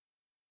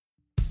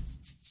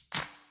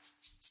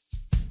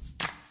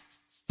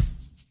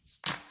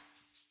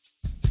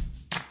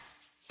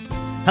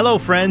Hello,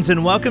 friends,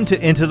 and welcome to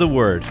Into the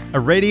Word, a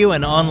radio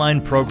and online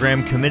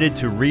program committed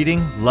to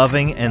reading,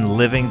 loving, and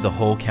living the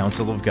whole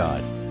counsel of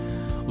God.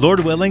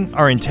 Lord willing,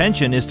 our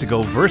intention is to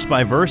go verse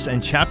by verse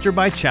and chapter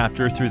by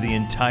chapter through the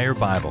entire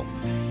Bible.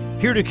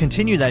 Here to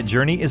continue that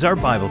journey is our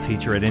Bible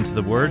teacher at Into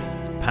the Word,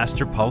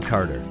 Pastor Paul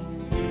Carter.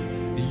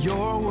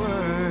 Your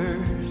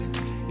word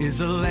is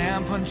a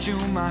lamp unto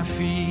my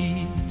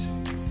feet.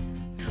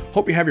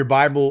 Hope you have your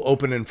Bible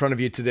open in front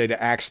of you today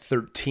to Acts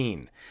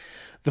 13.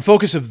 The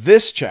focus of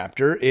this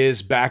chapter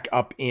is back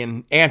up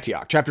in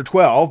Antioch. Chapter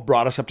 12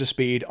 brought us up to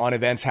speed on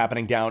events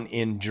happening down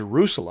in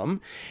Jerusalem,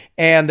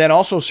 and then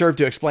also served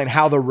to explain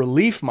how the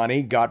relief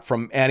money got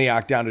from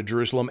Antioch down to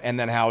Jerusalem, and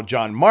then how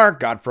John Mark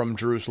got from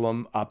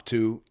Jerusalem up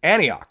to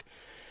Antioch.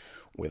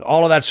 With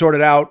all of that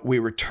sorted out, we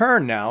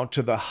return now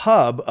to the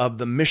hub of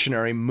the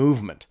missionary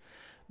movement.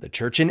 The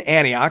church in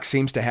Antioch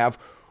seems to have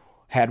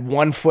had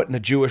one foot in the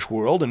Jewish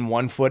world and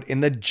one foot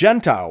in the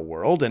Gentile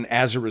world, and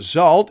as a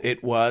result,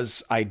 it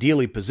was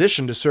ideally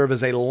positioned to serve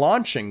as a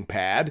launching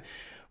pad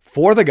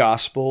for the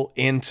gospel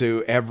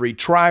into every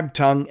tribe,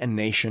 tongue, and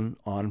nation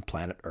on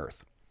planet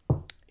Earth.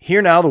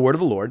 Hear now the word of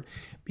the Lord,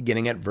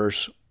 beginning at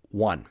verse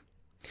 1.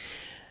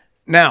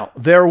 Now,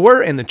 there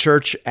were in the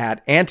church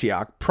at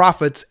Antioch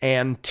prophets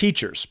and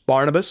teachers: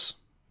 Barnabas,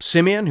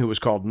 Simeon, who was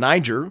called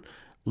Niger,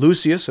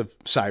 Lucius of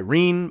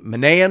Cyrene,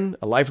 Manaen,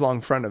 a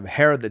lifelong friend of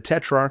Herod the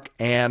Tetrarch,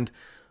 and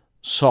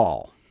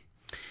Saul.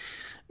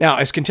 Now,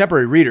 as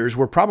contemporary readers,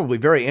 we're probably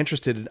very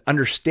interested in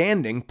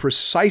understanding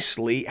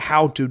precisely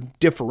how to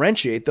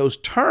differentiate those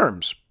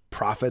terms,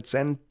 prophets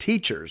and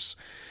teachers.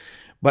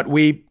 But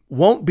we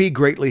won't be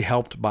greatly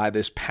helped by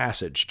this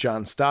passage.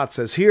 John Stott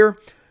says here,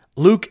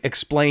 Luke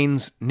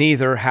explains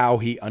neither how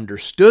he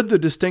understood the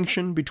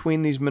distinction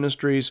between these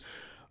ministries,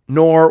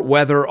 nor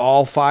whether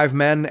all five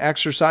men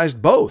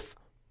exercised both.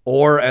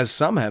 Or, as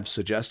some have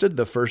suggested,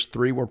 the first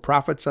three were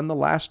prophets and the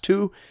last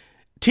two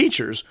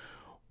teachers.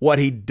 What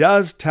he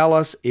does tell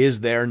us is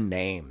their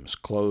names,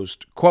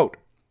 closed quote.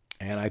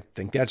 And I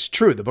think that's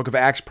true. The book of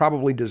Acts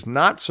probably does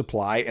not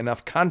supply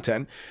enough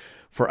content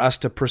for us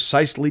to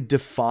precisely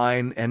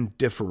define and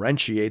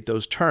differentiate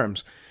those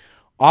terms.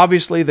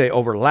 Obviously, they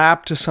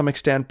overlap to some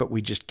extent, but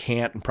we just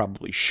can't and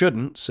probably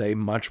shouldn't say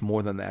much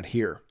more than that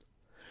here.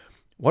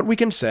 What we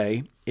can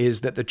say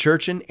is that the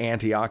church in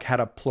Antioch had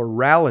a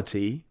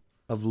plurality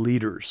of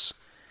leaders.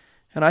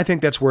 And I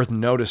think that's worth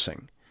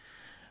noticing.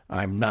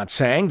 I'm not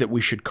saying that we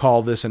should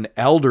call this an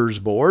elders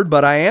board,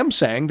 but I am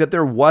saying that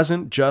there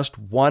wasn't just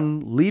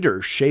one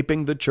leader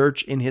shaping the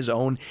church in his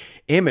own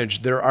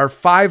image. There are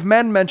five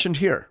men mentioned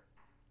here.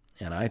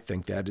 And I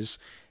think that is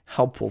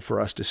helpful for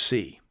us to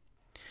see.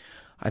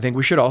 I think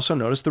we should also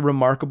notice the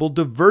remarkable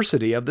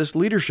diversity of this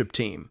leadership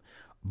team.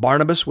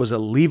 Barnabas was a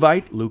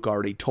Levite. Luke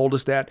already told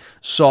us that.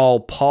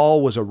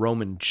 Paul was a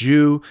Roman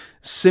Jew.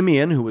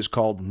 Simeon, who was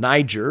called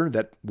Niger,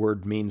 that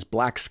word means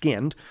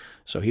black-skinned,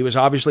 so he was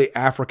obviously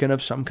African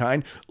of some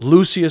kind.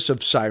 Lucius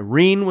of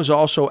Cyrene was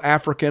also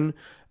African.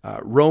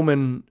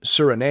 Roman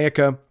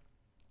Cyrenaica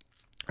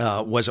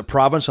was a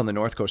province on the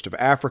north coast of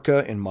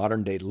Africa in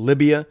modern-day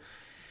Libya.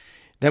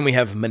 Then we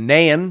have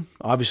Manaen,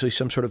 obviously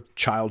some sort of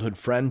childhood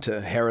friend to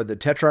Herod the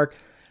Tetrarch.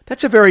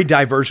 That's a very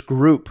diverse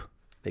group.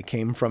 They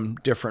came from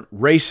different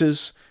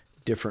races,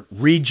 different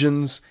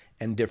regions,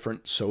 and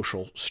different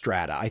social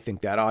strata. I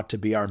think that ought to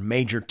be our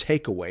major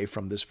takeaway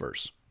from this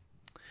verse.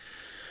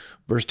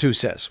 Verse 2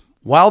 says,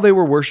 "While they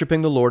were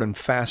worshiping the Lord and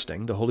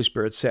fasting, the Holy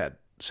Spirit said,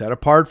 'Set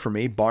apart for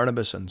me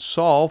Barnabas and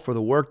Saul for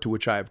the work to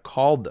which I have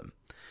called them.'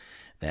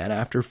 Then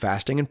after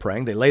fasting and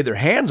praying, they laid their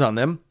hands on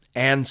them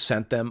and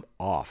sent them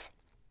off."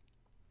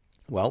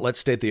 Well,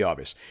 let's state the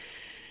obvious.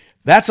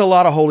 That's a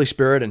lot of Holy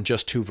Spirit in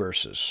just two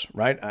verses,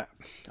 right?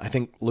 I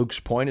think Luke's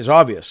point is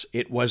obvious.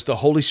 It was the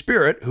Holy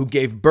Spirit who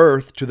gave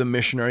birth to the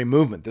missionary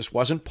movement. This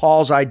wasn't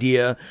Paul's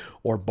idea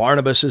or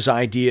Barnabas's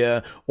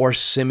idea or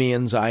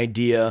Simeon's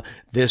idea.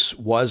 This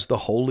was the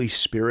Holy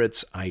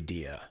Spirit's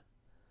idea.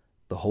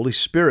 The Holy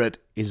Spirit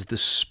is the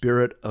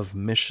spirit of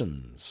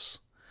missions.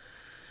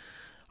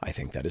 I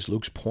think that is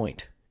Luke's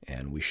point,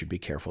 and we should be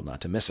careful not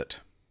to miss it.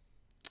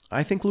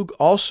 I think Luke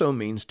also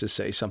means to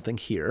say something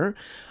here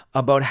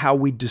about how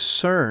we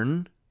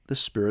discern the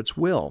Spirit's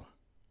will.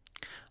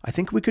 I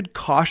think we could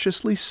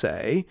cautiously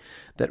say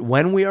that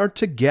when we are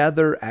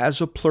together as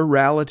a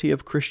plurality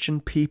of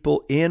Christian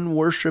people in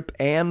worship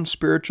and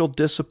spiritual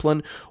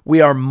discipline, we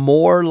are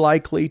more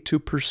likely to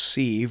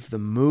perceive the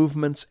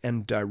movements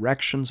and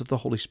directions of the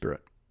Holy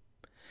Spirit.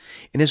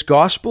 In his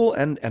gospel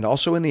and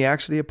also in the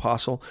Acts of the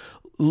Apostle,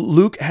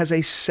 Luke has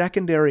a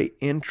secondary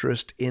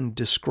interest in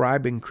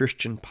describing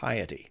Christian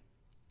piety.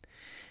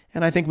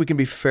 And I think we can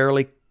be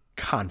fairly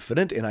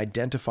confident in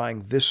identifying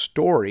this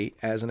story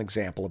as an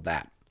example of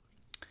that.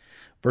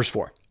 Verse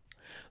 4.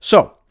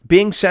 "So,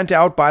 being sent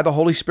out by the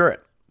Holy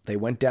Spirit, they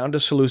went down to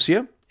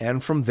Seleucia,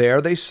 and from there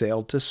they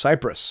sailed to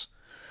Cyprus.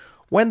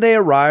 When they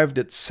arrived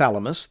at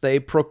Salamis, they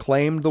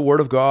proclaimed the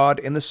word of God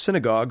in the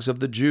synagogues of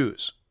the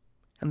Jews,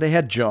 and they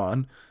had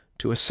John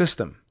to assist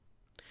them.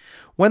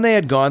 When they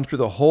had gone through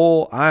the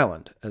whole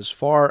island as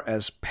far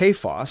as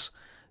Paphos,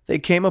 they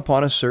came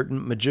upon a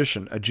certain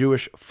magician, a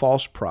Jewish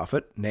false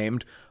prophet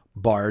named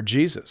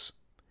Bar-Jesus.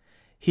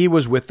 He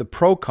was with the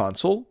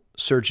proconsul,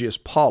 Sergius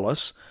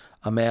Paulus,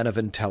 a man of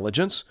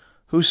intelligence,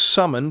 who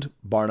summoned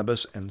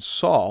Barnabas and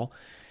Saul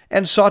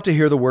and sought to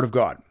hear the word of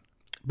God.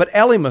 But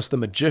Elymas the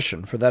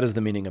magician, for that is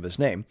the meaning of his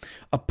name,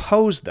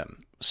 opposed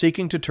them,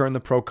 seeking to turn the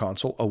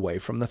proconsul away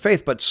from the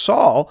faith. But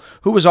Saul,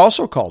 who was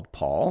also called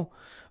Paul,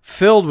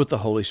 filled with the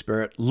Holy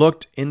Spirit,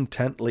 looked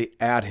intently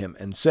at him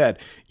and said,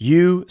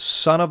 "You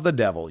son of the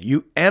devil,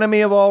 you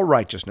enemy of all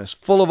righteousness,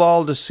 full of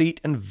all deceit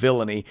and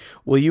villainy,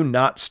 will you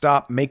not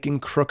stop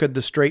making crooked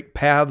the straight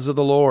paths of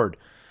the Lord?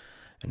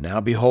 And now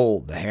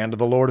behold, the hand of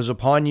the Lord is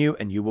upon you,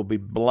 and you will be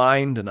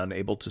blind and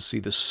unable to see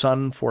the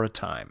sun for a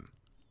time."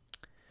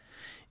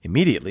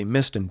 Immediately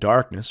mist and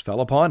darkness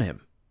fell upon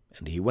him,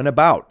 and he went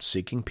about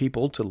seeking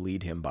people to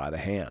lead him by the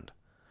hand.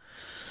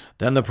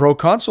 Then the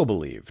proconsul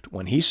believed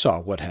when he saw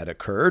what had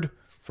occurred,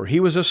 for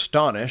he was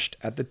astonished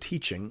at the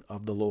teaching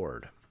of the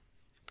Lord.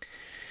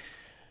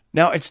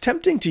 Now, it's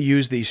tempting to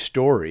use these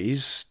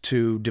stories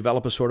to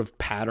develop a sort of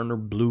pattern or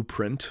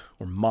blueprint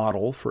or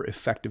model for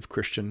effective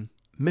Christian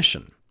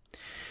mission.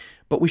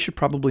 But we should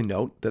probably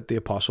note that the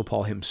Apostle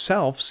Paul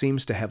himself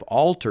seems to have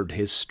altered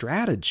his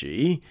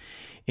strategy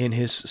in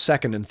his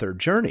second and third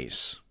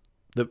journeys.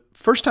 The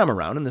first time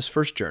around, in this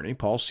first journey,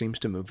 Paul seems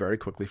to move very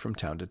quickly from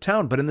town to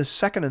town. But in the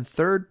second and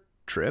third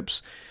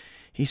trips,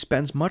 he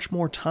spends much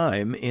more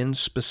time in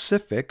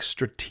specific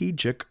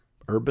strategic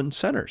urban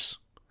centers.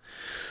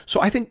 So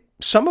I think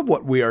some of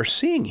what we are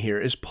seeing here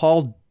is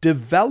Paul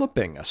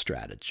developing a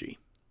strategy.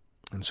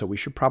 And so we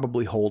should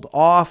probably hold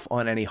off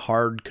on any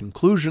hard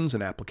conclusions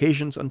and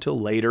applications until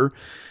later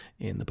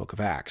in the book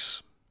of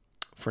Acts.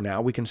 For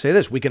now, we can say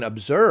this. We can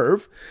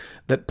observe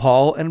that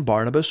Paul and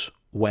Barnabas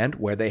went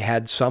where they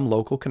had some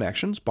local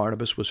connections.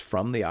 Barnabas was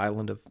from the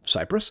island of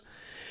Cyprus,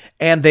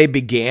 and they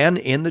began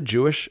in the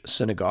Jewish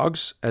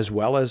synagogues as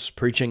well as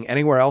preaching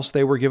anywhere else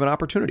they were given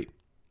opportunity.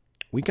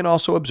 We can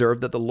also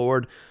observe that the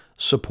Lord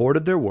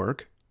supported their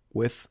work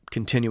with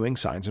continuing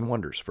signs and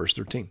wonders. Verse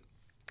 13.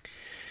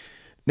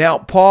 Now,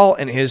 Paul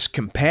and his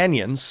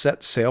companions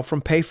set sail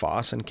from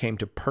Paphos and came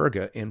to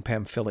Perga in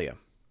Pamphylia.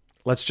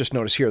 Let's just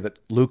notice here that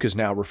Luke is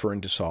now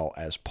referring to Saul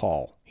as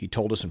Paul. He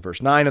told us in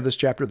verse 9 of this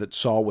chapter that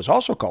Saul was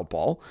also called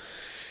Paul,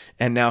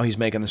 and now he's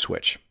making the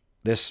switch.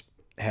 This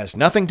has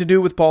nothing to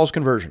do with Paul's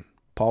conversion.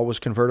 Paul was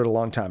converted a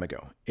long time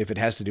ago. If it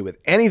has to do with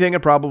anything,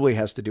 it probably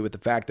has to do with the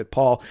fact that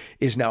Paul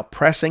is now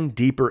pressing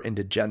deeper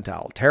into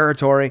Gentile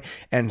territory,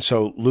 and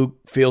so Luke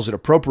feels it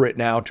appropriate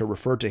now to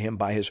refer to him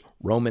by his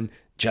Roman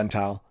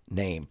Gentile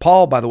name.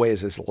 Paul, by the way,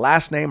 is his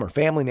last name or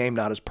family name,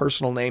 not his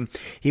personal name.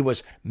 He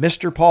was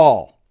Mr.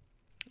 Paul,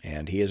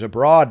 and he is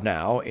abroad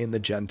now in the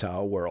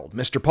Gentile world.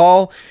 Mr.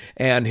 Paul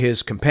and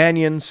his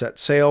companions set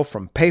sail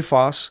from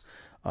Paphos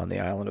on the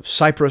island of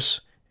Cyprus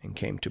and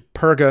came to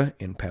Perga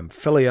in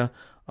Pamphylia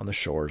on the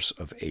shores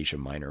of Asia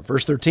Minor.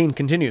 Verse 13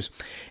 continues,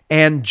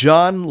 "And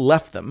John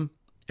left them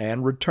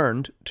and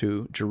returned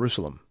to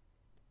Jerusalem.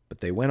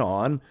 But they went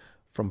on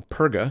from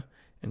Perga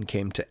and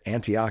came to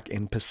Antioch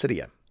in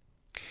Pisidia."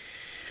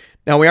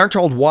 Now, we aren't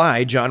told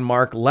why John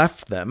Mark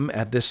left them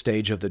at this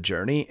stage of the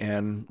journey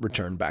and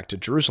returned back to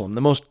Jerusalem.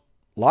 The most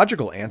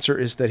logical answer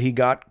is that he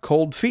got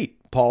cold feet.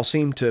 Paul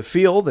seemed to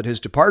feel that his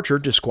departure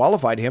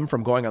disqualified him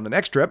from going on the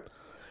next trip.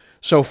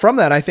 So from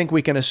that, I think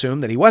we can assume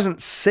that he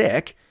wasn't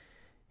sick.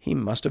 He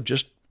must have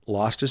just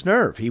lost his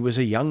nerve. He was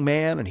a young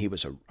man and he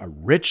was a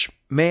rich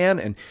man,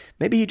 and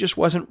maybe he just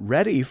wasn't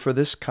ready for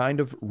this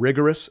kind of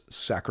rigorous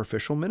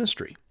sacrificial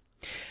ministry.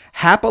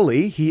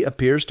 Happily, he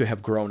appears to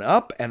have grown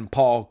up, and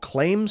Paul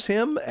claims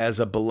him as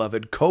a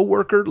beloved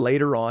co-worker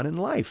later on in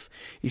life.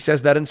 He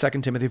says that in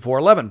 2 Timothy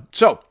 4:11.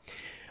 So,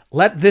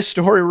 let this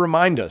story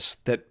remind us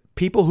that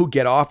people who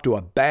get off to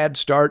a bad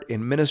start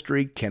in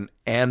ministry can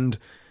end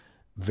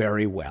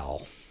very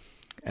well.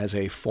 As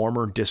a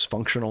former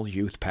dysfunctional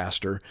youth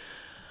pastor,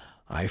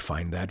 I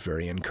find that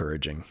very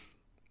encouraging.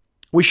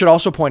 We should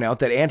also point out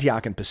that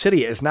Antioch in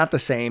Pisidia is not the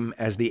same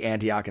as the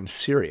Antioch in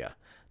Syria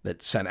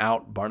that sent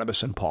out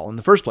Barnabas and Paul in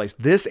the first place.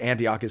 This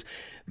Antioch is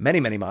many,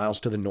 many miles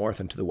to the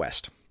north and to the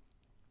west.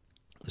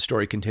 The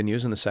story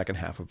continues in the second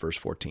half of verse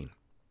 14.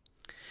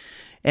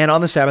 "And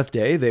on the Sabbath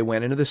day, they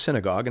went into the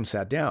synagogue and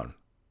sat down.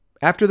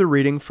 After the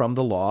reading from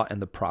the law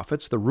and the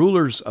prophets, the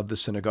rulers of the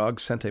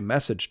synagogue sent a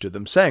message to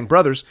them, saying,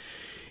 'Brothers,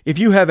 if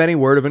you have any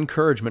word of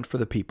encouragement for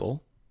the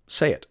people,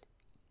 say it.'"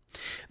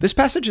 This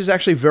passage is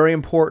actually very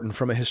important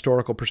from a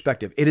historical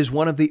perspective. It is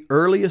one of the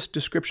earliest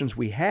descriptions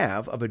we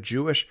have of a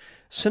Jewish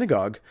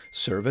synagogue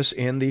service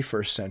in the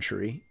 1st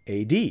century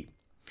AD.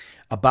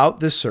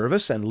 About this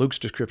service and Luke's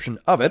description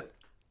of it,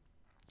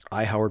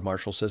 I. Howard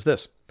Marshall says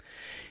this.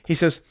 He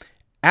says,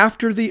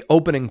 "After the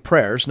opening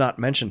prayers, not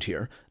mentioned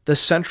here, the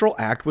central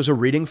act was a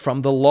reading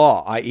from the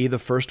law, i.e. the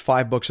first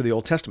 5 books of the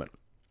Old Testament.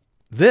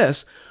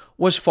 This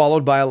was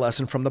followed by a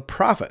lesson from the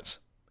prophets,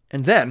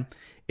 and then,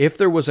 if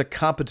there was a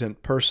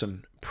competent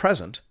person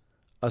present,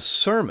 a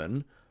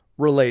sermon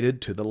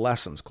related to the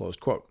lessons," closed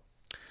quote.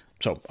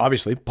 So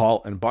obviously,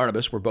 Paul and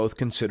Barnabas were both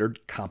considered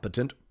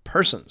competent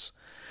persons.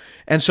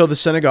 And so the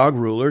synagogue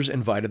rulers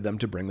invited them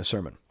to bring the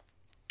sermon.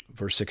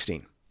 Verse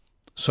 16.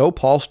 So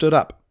Paul stood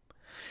up,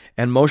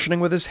 and motioning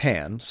with his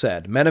hand,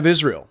 said, Men of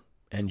Israel,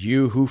 and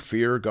you who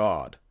fear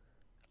God,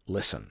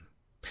 listen.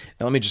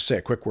 Now let me just say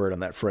a quick word on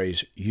that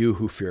phrase, you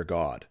who fear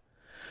God.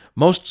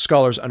 Most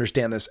scholars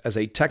understand this as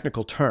a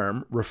technical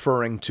term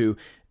referring to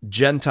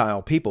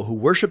Gentile people who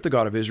worship the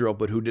God of Israel,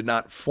 but who did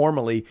not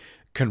formally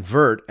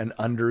convert and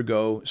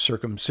undergo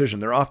circumcision.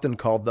 They're often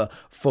called the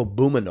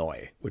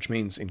phobumenoi, which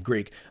means in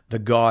Greek, the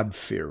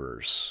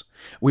God-fearers.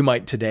 We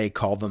might today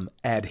call them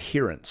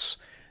adherents.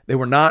 They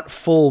were not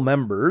full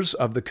members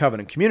of the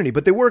covenant community,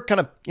 but they were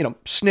kind of,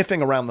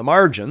 sniffing around the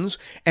margins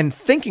and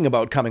thinking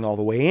about coming all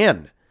the way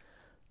in.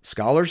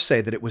 Scholars say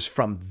that it was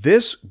from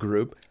this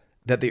group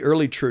that the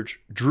early church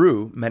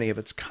drew many of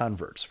its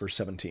converts. Verse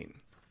 17.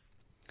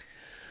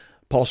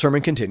 Paul's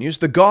sermon continues,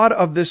 The God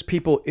of this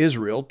people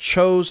Israel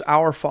chose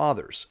our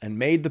fathers and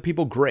made the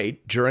people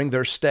great during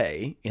their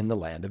stay in the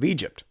land of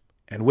Egypt.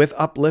 And with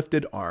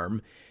uplifted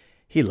arm,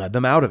 he led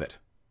them out of it.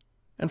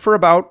 And for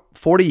about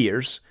 40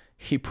 years,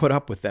 he put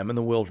up with them in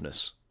the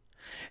wilderness.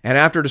 And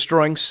after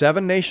destroying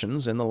 7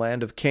 nations in the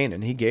land of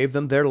Canaan, he gave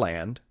them their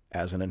land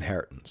as an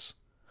inheritance.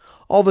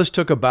 All this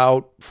took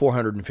about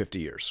 450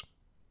 years.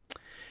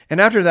 And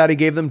after that, he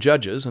gave them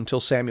judges until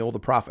Samuel the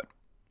prophet.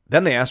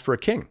 Then they asked for a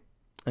king,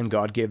 and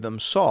God gave them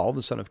Saul,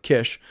 the son of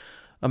Kish,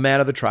 a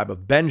man of the tribe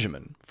of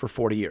Benjamin, for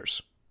 40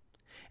 years.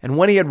 And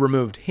when he had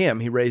removed him,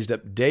 he raised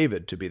up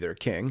David to be their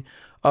king,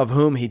 of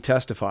whom he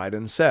testified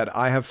and said,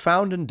 I have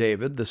found in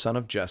David, the son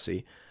of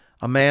Jesse,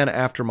 a man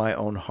after my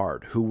own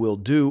heart, who will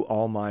do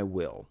all my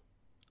will.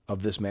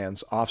 Of this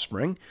man's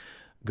offspring,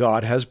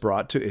 God has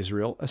brought to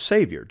Israel a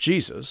Savior,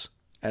 Jesus,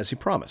 as he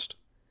promised.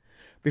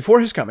 Before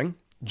his coming,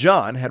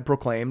 John had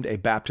proclaimed a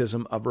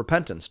baptism of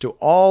repentance to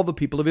all the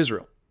people of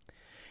Israel.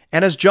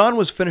 And as John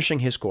was finishing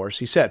his course,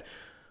 he said,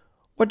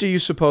 What do you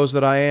suppose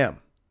that I am?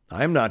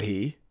 I am not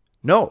he.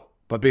 No,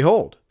 but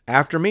behold,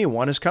 after me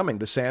one is coming,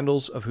 the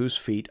sandals of whose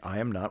feet I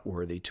am not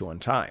worthy to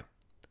untie.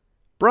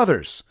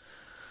 Brothers,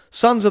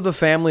 sons of the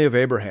family of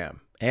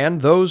Abraham,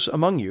 and those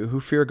among you who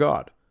fear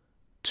God,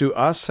 to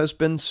us has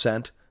been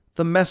sent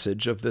the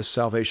message of this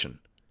salvation.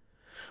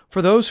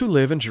 For those who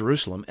live in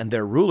Jerusalem and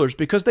their rulers,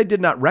 because they did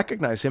not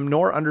recognize him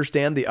nor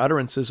understand the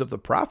utterances of the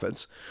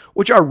prophets,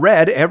 which are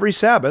read every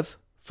Sabbath,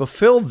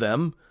 fulfilled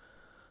them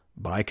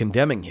by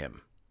condemning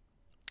him.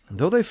 And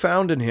though they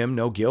found in him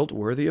no guilt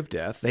worthy of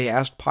death, they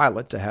asked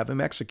Pilate to have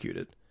him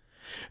executed.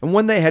 And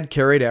when they had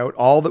carried out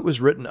all that was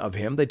written of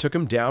him, they took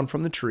him down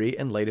from the tree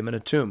and laid him in a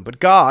tomb. But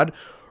God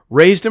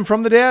raised him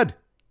from the dead.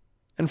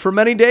 And for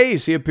many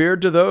days he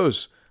appeared to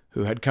those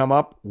who had come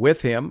up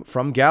with him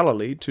from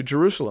Galilee to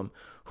Jerusalem,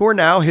 who are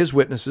now his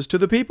witnesses to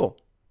the people.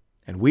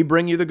 And we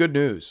bring you the good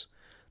news,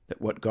 that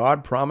what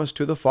God promised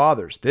to the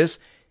fathers, this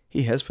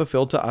he has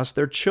fulfilled to us,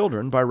 their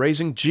children, by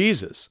raising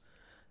Jesus,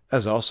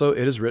 as also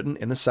it is written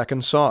in the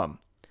 2nd Psalm,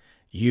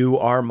 You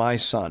are my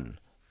son,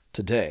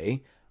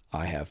 today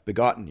I have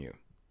begotten you.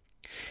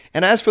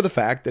 And as for the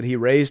fact that he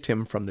raised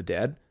him from the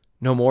dead,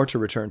 no more to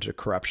return to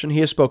corruption,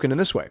 he has spoken in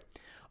this way,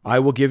 I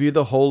will give you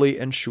the holy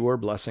and sure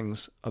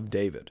blessings of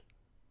David.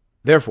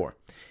 Therefore,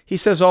 he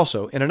says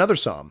also in another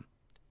psalm,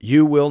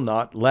 You will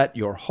not let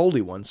your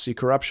Holy One see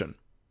corruption.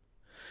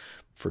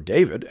 For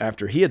David,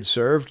 after he had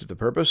served the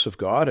purpose of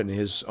God in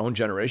his own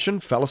generation,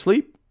 fell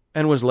asleep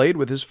and was laid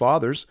with his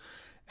fathers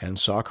and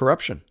saw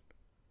corruption.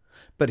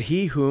 But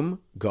he whom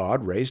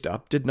God raised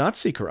up did not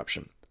see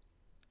corruption.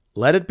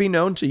 Let it be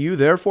known to you,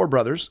 therefore,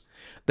 brothers,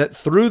 that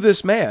through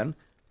this man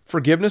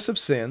forgiveness of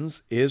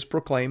sins is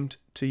proclaimed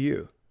to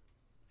you.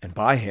 And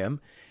by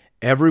him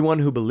everyone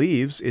who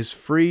believes is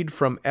freed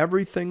from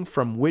everything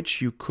from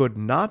which you could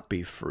not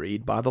be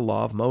freed by the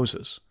law of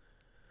Moses.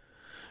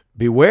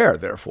 Beware,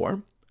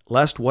 therefore,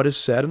 lest what is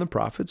said in the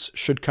prophets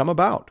should come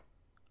about.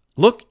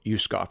 Look, you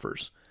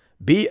scoffers,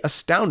 be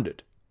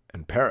astounded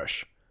and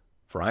perish,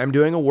 for I am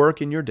doing a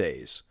work in your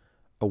days,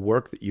 a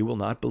work that you will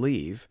not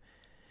believe,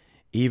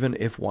 even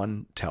if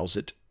one tells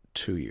it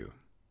to you.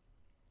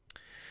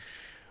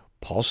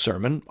 Paul's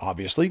sermon,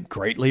 obviously,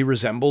 greatly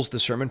resembles the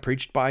sermon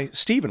preached by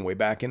Stephen way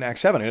back in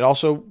Acts 7. It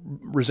also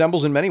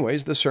resembles in many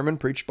ways the sermon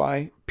preached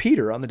by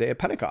Peter on the day of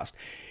Pentecost.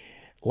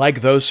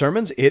 Like those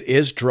sermons, it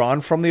is drawn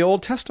from the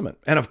Old Testament.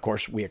 And of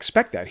course, we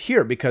expect that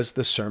here because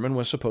the sermon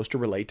was supposed to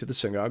relate to the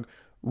synagogue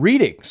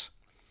readings.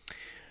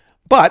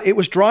 But it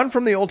was drawn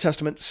from the Old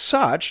Testament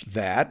such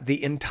that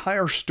the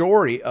entire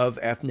story of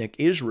ethnic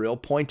Israel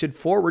pointed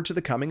forward to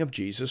the coming of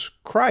Jesus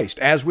Christ,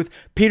 as with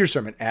Peter's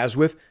sermon, as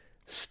with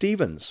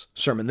Stephen's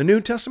sermon. The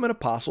New Testament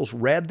apostles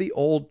read the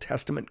Old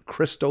Testament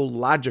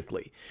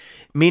Christologically,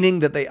 meaning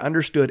that they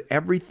understood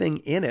everything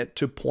in it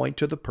to point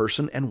to the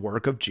person and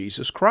work of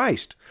Jesus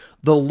Christ.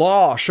 The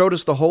law showed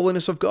us the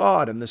holiness of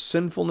God and the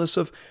sinfulness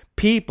of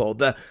people.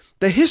 The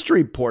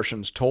history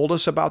portions told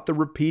us about the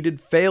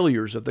repeated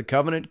failures of the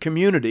covenant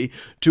community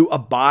to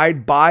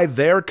abide by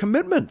their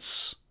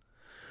commitments.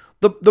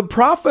 The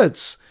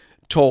prophets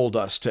told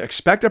us to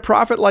expect a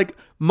prophet like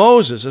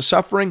Moses, a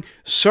suffering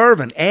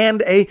servant,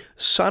 and a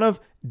son of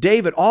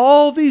David,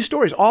 all these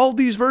stories, all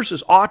these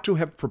verses ought to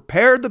have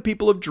prepared the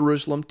people of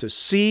Jerusalem to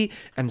see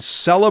and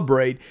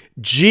celebrate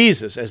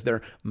Jesus as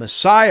their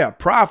Messiah,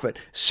 prophet,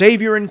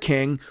 Savior, and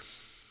King.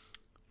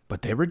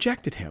 But they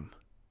rejected him.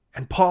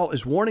 And Paul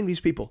is warning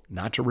these people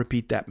not to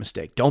repeat that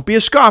mistake. Don't be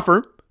a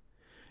scoffer.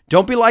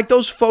 Don't be like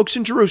those folks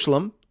in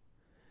Jerusalem.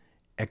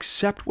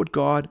 Accept what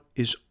God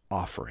is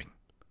offering: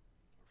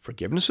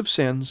 forgiveness of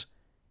sins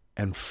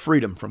and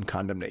freedom from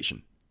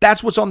condemnation.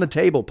 That's what's on the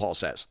table, Paul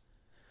says,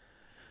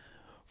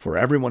 for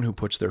everyone who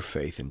puts their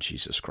faith in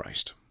Jesus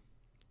Christ.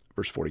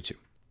 Verse 42.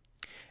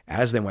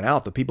 As they went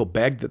out, the people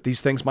begged that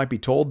these things might be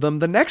told them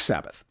the next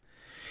Sabbath.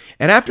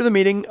 And after the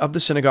meeting of the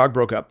synagogue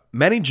broke up,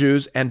 many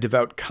Jews and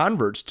devout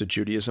converts to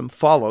Judaism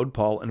followed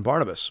Paul and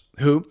Barnabas,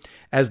 who,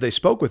 as they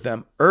spoke with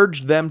them,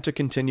 urged them to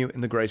continue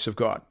in the grace of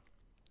God.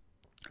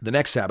 The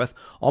next Sabbath,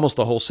 almost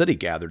the whole city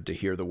gathered to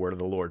hear the word of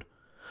the Lord.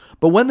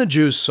 But when the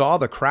Jews saw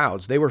the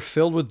crowds, they were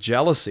filled with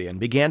jealousy and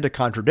began to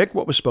contradict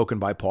what was spoken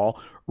by Paul,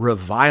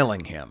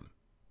 reviling him.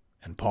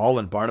 And Paul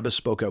and Barnabas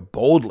spoke out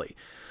boldly,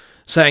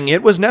 saying,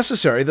 "It was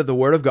necessary that the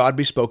word of God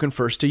be spoken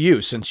first to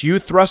you. Since you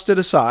thrust it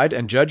aside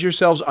and judge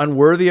yourselves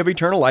unworthy of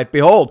eternal life,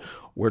 behold,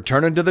 we're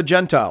turning to the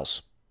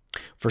Gentiles.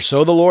 For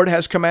so the Lord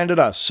has commanded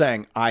us,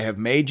 saying, I have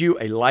made you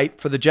a light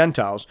for the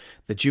Gentiles,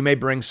 that you may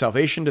bring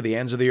salvation to the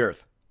ends of the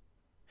earth."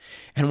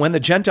 And when the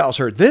Gentiles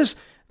heard this,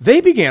 they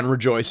began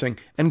rejoicing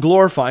and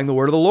glorifying the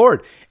word of the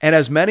Lord. And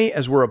as many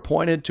as were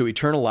appointed to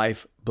eternal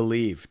life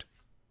believed.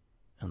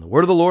 And the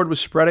word of the Lord was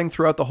spreading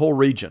throughout the whole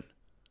region.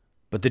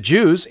 But the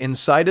Jews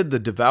incited the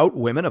devout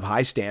women of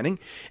high standing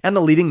and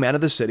the leading men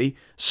of the city,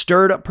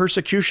 stirred up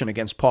persecution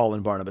against Paul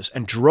and Barnabas,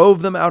 and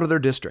drove them out of their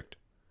district.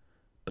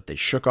 But they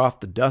shook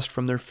off the dust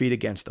from their feet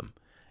against them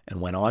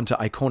and went on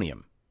to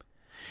Iconium.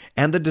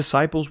 And the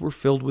disciples were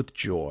filled with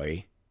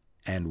joy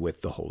and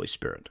with the Holy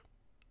Spirit.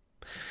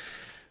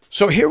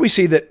 So here we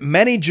see that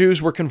many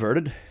Jews were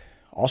converted,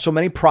 also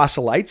many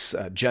proselytes,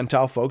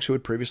 Gentile folks who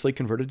had previously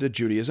converted to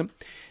Judaism.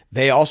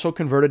 They also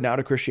converted now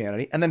to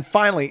Christianity. And then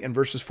finally, in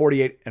verses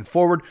 48 and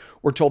forward,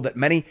 we're told that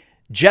many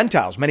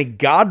Gentiles, many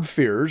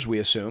God-fearers, we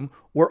assume,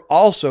 were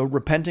also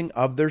repenting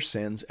of their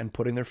sins and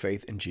putting their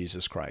faith in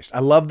Jesus Christ. I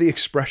love the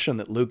expression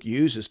that Luke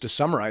uses to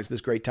summarize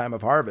this great time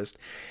of harvest.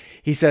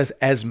 He says,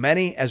 as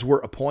many as were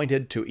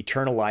appointed to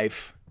eternal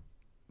life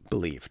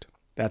believed.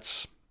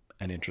 That's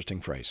an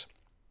interesting phrase.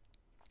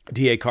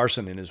 D.A.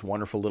 Carson, in his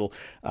wonderful little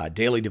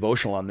daily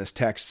devotional on this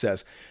text,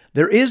 says,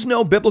 "There is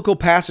no biblical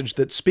passage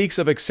that speaks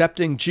of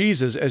accepting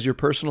Jesus as your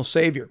personal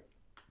Savior."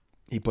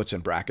 He puts in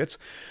brackets,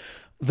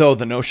 "though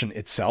the notion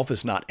itself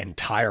is not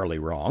entirely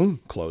wrong,"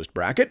 closed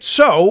bracket.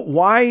 So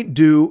why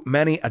do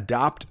many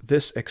adopt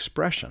this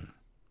expression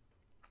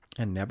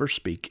and never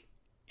speak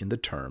in the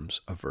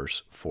terms of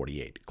verse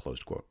 48,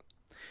 closed quote?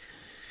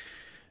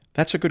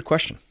 That's a good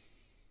question.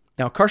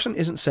 Now, Carson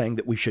isn't saying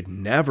that we should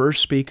never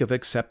speak of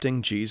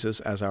accepting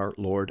Jesus as our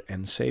Lord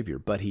and Savior,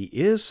 but he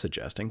is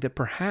suggesting that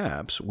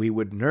perhaps we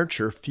would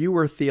nurture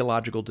fewer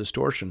theological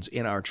distortions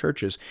in our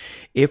churches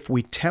if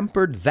we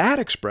tempered that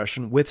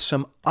expression with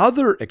some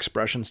other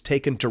expressions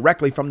taken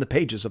directly from the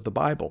pages of the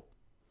Bible.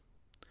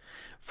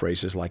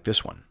 Phrases like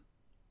this one.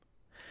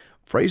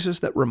 Phrases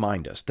that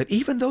remind us that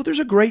even though there's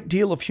a great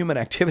deal of human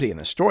activity in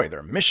the story, there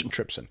are mission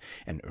trips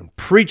and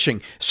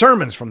preaching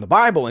sermons from the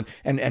Bible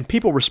and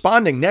people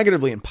responding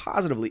negatively and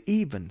positively,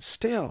 even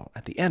still,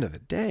 at the end of the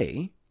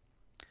day,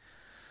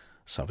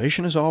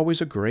 salvation is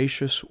always a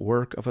gracious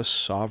work of a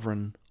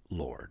sovereign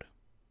Lord.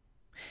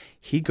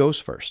 He goes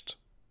first.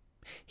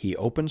 He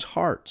opens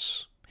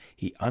hearts.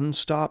 He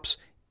unstops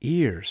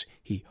ears.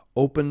 He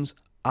opens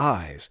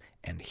eyes.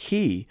 And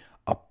he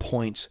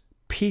appoints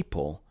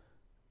people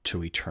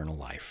to eternal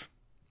life.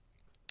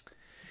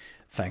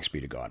 Thanks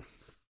be to God.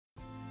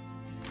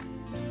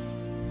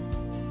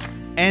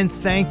 And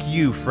thank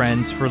you,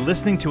 friends, for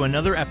listening to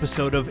another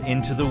episode of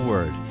Into the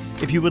Word.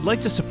 If you would like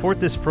to support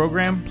this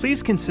program,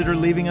 please consider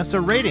leaving us a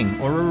rating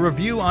or a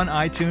review on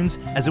iTunes,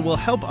 as it will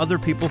help other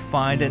people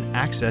find and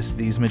access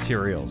these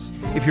materials.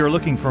 If you're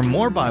looking for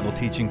more Bible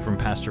teaching from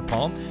Pastor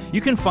Paul,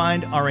 you can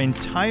find our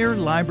entire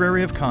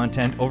library of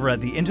content over at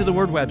the Into the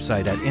Word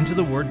website at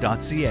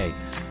intotheword.ca,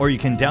 or you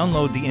can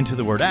download the Into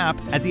the Word app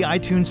at the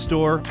iTunes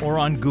Store or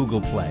on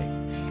Google Play.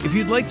 If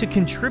you'd like to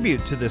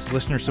contribute to this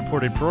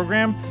listener-supported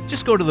program,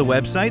 just go to the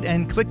website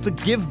and click the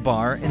Give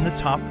bar in the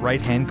top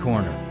right-hand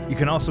corner. You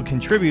can also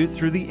contribute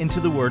through the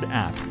Into the Word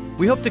app.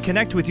 We hope to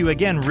connect with you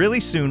again really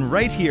soon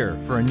right here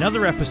for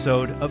another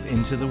episode of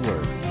Into the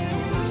Word.